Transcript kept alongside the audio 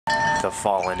the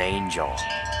fallen angel.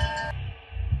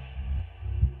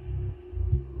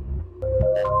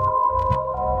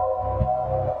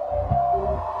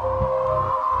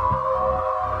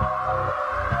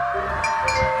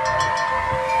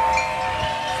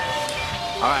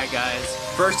 Alright guys,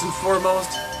 first and foremost,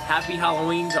 happy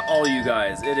Halloween to all you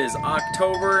guys. It is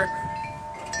October.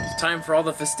 It's time for all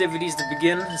the festivities to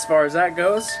begin as far as that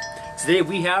goes. Today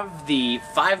we have the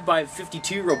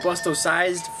 5x52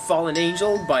 Robusto-sized Fallen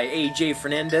Angel by AJ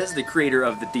Fernandez, the creator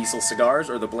of the Diesel cigars,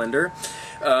 or the blender.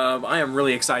 I am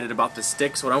really excited about this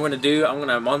stick, so what I'm going to do,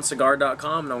 I'm on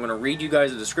Cigar.com and I'm going to read you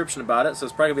guys a description about it, so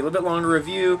it's probably going to be a little bit longer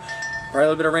review, probably a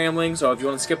little bit of rambling, so if you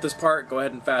want to skip this part, go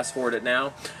ahead and fast forward it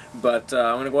now. But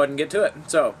I'm going to go ahead and get to it.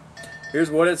 So,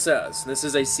 here's what it says. This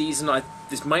is a seasonal,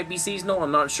 this might be seasonal,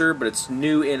 I'm not sure, but it's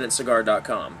new in at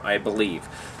Cigar.com, I believe.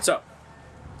 So,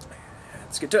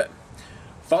 let's get to it.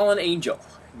 Fallen Angel,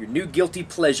 your new guilty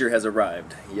pleasure has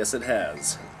arrived. Yes, it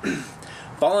has.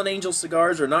 Fallen Angel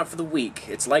cigars are not for the weak.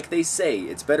 It's like they say,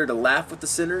 it's better to laugh with the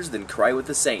sinners than cry with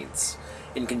the saints.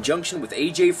 In conjunction with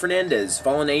AJ Fernandez,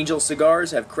 Fallen Angel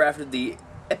cigars have crafted the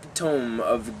epitome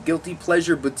of guilty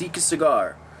pleasure boutique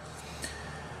cigar.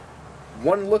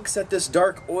 One looks at this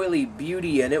dark, oily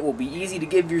beauty and it will be easy to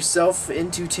give yourself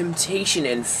into temptation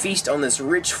and feast on this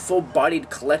rich,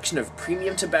 full-bodied collection of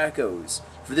premium tobaccos.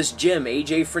 For this gem,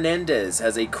 AJ Fernandez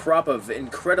has a crop of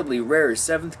incredibly rare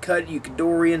 7th cut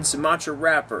Ecuadorian Sumatra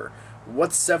wrapper.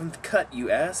 What's 7th cut,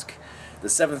 you ask? The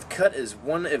 7th cut is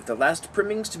one of the last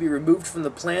primings to be removed from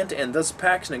the plant and thus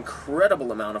packs an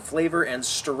incredible amount of flavor and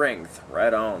strength.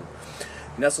 Right on.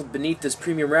 Nestled beneath this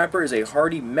premium wrapper is a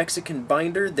hardy Mexican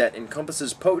binder that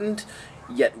encompasses potent,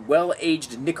 yet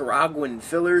well-aged Nicaraguan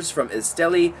fillers from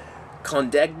Esteli,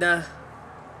 Condega,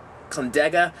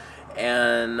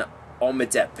 and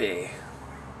Ometepe.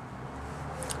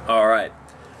 Alright.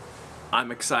 I'm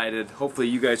excited. Hopefully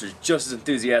you guys are just as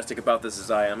enthusiastic about this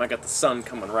as I am. I got the sun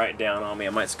coming right down on me. I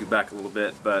might scoot back a little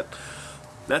bit, but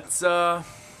that's,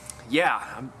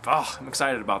 yeah. I'm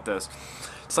excited about this.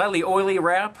 Slightly oily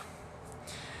wrap.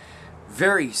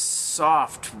 Very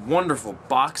soft, wonderful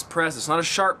box press. It's not a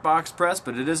sharp box press,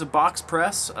 but it is a box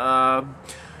press. It's a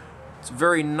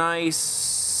very nice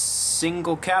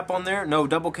single cap on there. No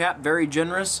double cap, very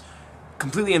generous.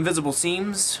 Completely invisible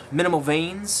seams, minimal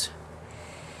veins.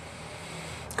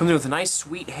 Comes in with a nice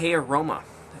sweet hay aroma.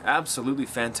 Absolutely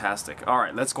fantastic.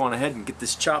 Alright, let's go on ahead and get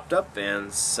this chopped up,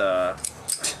 and I'm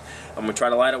going to try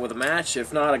to light it with a match.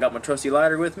 If not, I got my trusty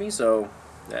lighter with me, so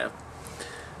yeah.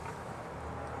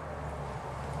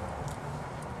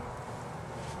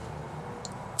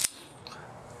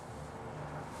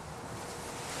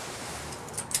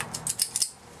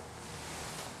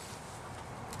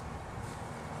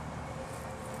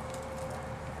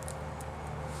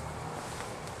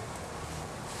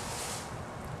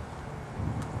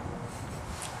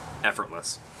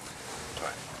 Effortless. All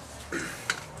right.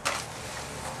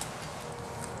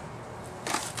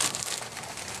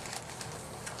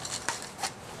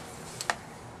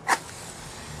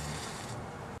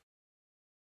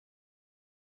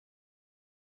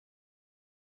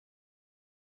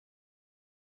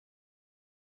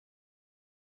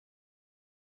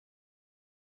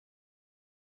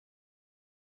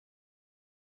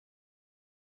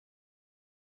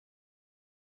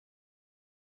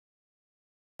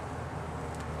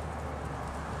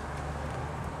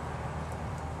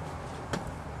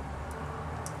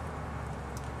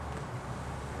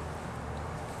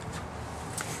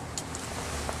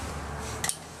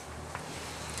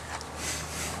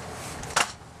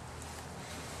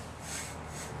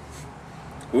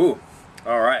 Ooh,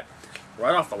 alright.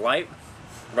 Right off the light,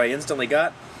 what I instantly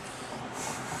got,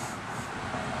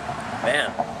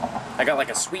 man, I got like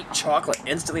a sweet chocolate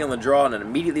instantly on the draw and it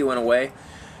immediately went away.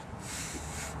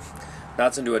 Now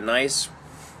it's into a nice,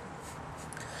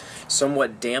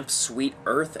 somewhat damp, sweet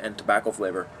earth and tobacco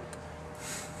flavor.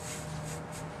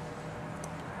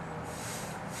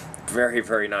 Very,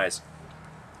 very nice.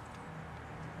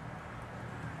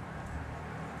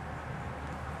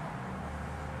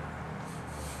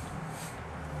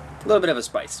 A little bit of a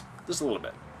spice, just a little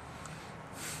bit.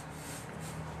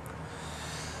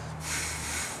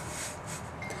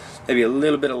 Maybe a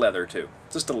little bit of leather too,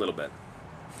 just a little bit.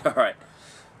 All right,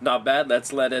 not bad.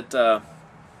 Let's let her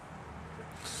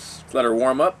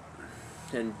warm up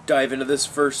and dive into this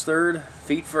first third,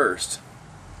 feet first.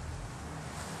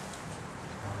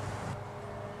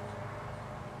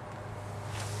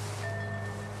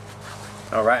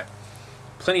 All right,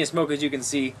 plenty of smoke as you can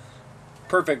see.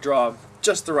 Perfect draw.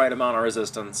 Just the right amount of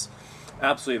resistance.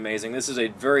 Absolutely amazing. This is a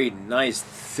very nice,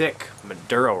 thick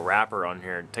Maduro wrapper on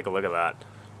here. Take a look at that.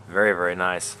 Very, very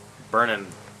nice. burning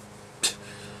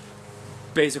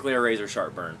basically a razor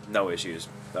sharp burn, no issues,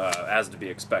 as to be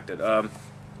expected.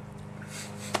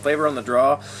 Flavor on the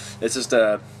draw, it's just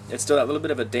it's still that little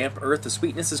bit of a damp earth. The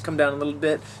sweetness has come down a little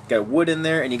bit. You got wood in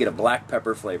there, and you get a black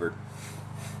pepper flavor.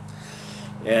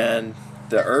 And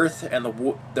the earth and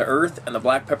the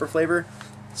black pepper flavor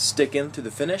stick in through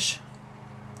the finish,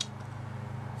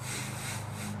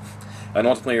 and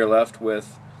ultimately you're left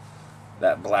with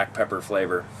that black pepper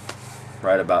flavor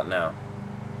right about now.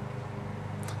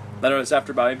 I notice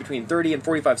after about between 30 and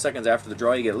 45 seconds after the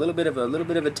draw, you get a little bit of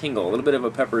a tingle, a little bit of a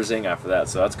pepper zing after that.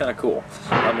 So that's kind of cool.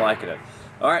 I'm liking it.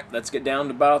 All right, let's get down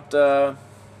to about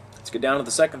let's get down to the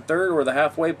second third or the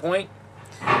halfway point.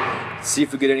 See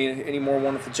if we get any more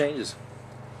wonderful changes.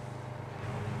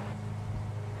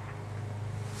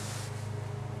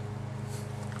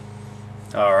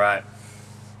 All right.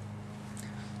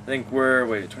 I think we're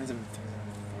 27,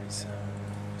 47,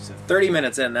 30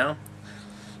 minutes in now.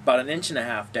 About an inch and a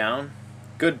half down.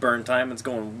 Good burn time. It's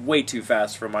going way too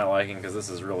fast for my liking because this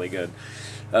is really good.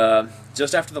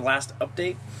 Just after the last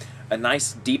update, a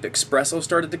nice deep espresso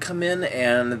started to come in,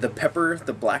 and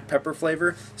the black pepper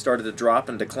flavor started to drop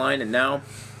and decline, and now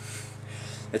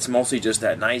it's mostly just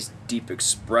that nice deep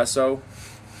espresso,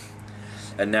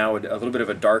 and now a little bit of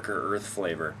a darker earth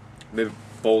flavor, maybe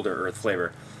bolder earth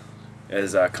flavor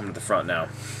is coming to the front now.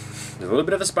 There's a little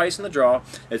bit of a spice in the draw.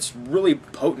 It's really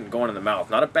potent going in the mouth.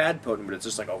 Not a bad potent, but it's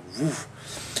just like a woof.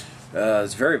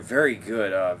 It's very, very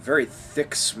good. Very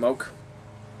thick smoke.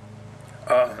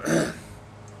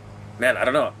 Man, I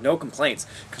don't know. No complaints.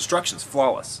 Construction's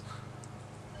flawless.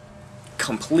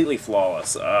 Completely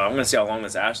flawless. I'm going to see how long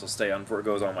this ash will stay on before it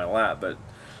goes on my lap, but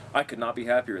I could not be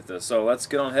happier with this. So let's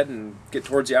get on ahead and get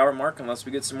towards the hour mark unless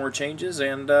we get some more changes,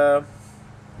 and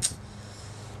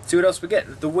see what else we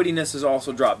get. The woodiness has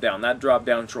also dropped down. That dropped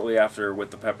down shortly after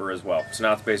with the pepper as well. So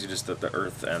now it's basically just the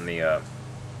earth and the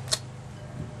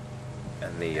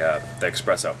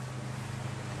espresso.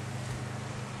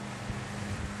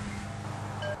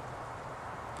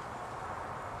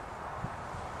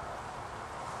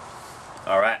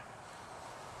 All right.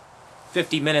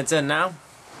 50 minutes in now.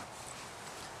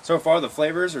 So far the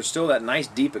flavors are still that nice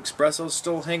deep espresso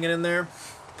still hanging in there.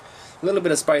 A little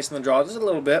bit of spice in the draw, just a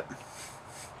little bit.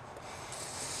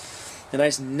 A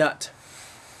nice nut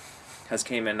has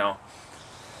came in now.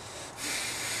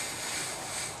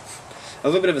 A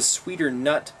little bit of a sweeter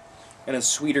nut and a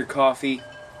sweeter coffee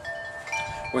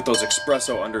with those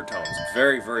espresso undertones.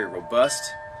 Very, very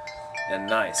robust and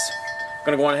nice. I'm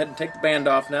going to go on ahead and take the band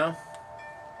off now.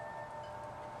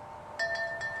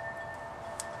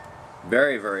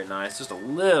 Very, very nice. Just a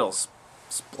little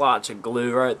splotch of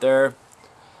glue right there.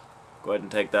 Go ahead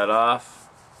and take that off.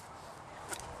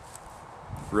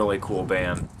 Really cool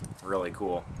band. Really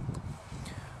cool.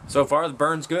 So far the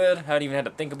burn's good. Haven't even had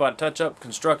to think about touch-up.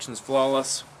 Construction's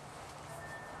flawless.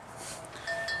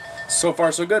 So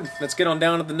far so good. Let's get on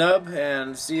down to the nub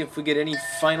and see if we get any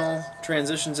final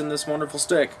transitions in this wonderful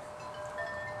stick.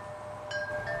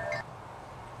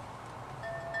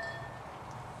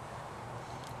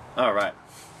 Alright.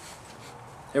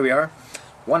 Here we are.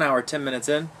 1 hour, 10 minutes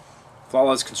in.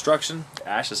 Flawless construction.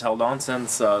 Ash has held on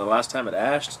since the last time it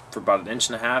ashed for about 1.5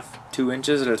 inches, 2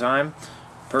 inches at a time.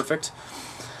 Perfect.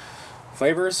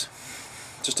 Flavors,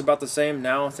 just about the same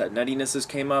now. That nuttiness has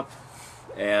came up,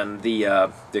 and the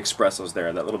espresso's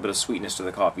there. That little bit of sweetness to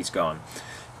the coffee's gone.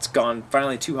 It's gone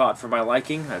finally too hot for my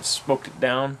liking. I've smoked it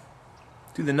down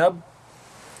through the nub.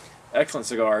 Excellent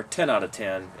cigar, 10 out of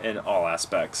 10 in all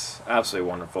aspects. Absolutely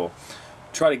wonderful.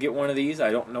 Try to get one of these.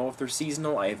 I don't know if they're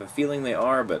seasonal. I have a feeling they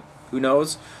are, but who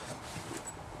knows?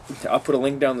 I'll put a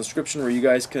link down in the description where you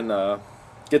guys can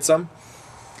get some.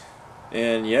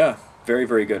 And yeah, very,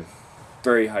 very good.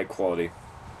 Very high quality.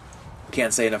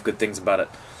 Can't say enough good things about it.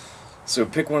 So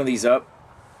pick one of these up.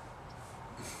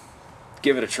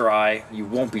 Give it a try. You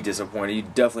won't be disappointed. You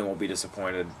definitely won't be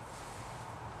disappointed.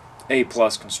 A+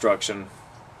 construction.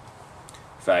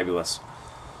 Fabulous.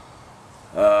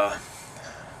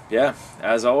 Yeah,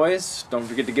 as always, don't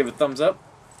forget to give it a thumbs up,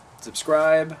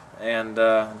 subscribe, and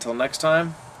until next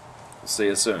time, we'll see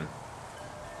you soon.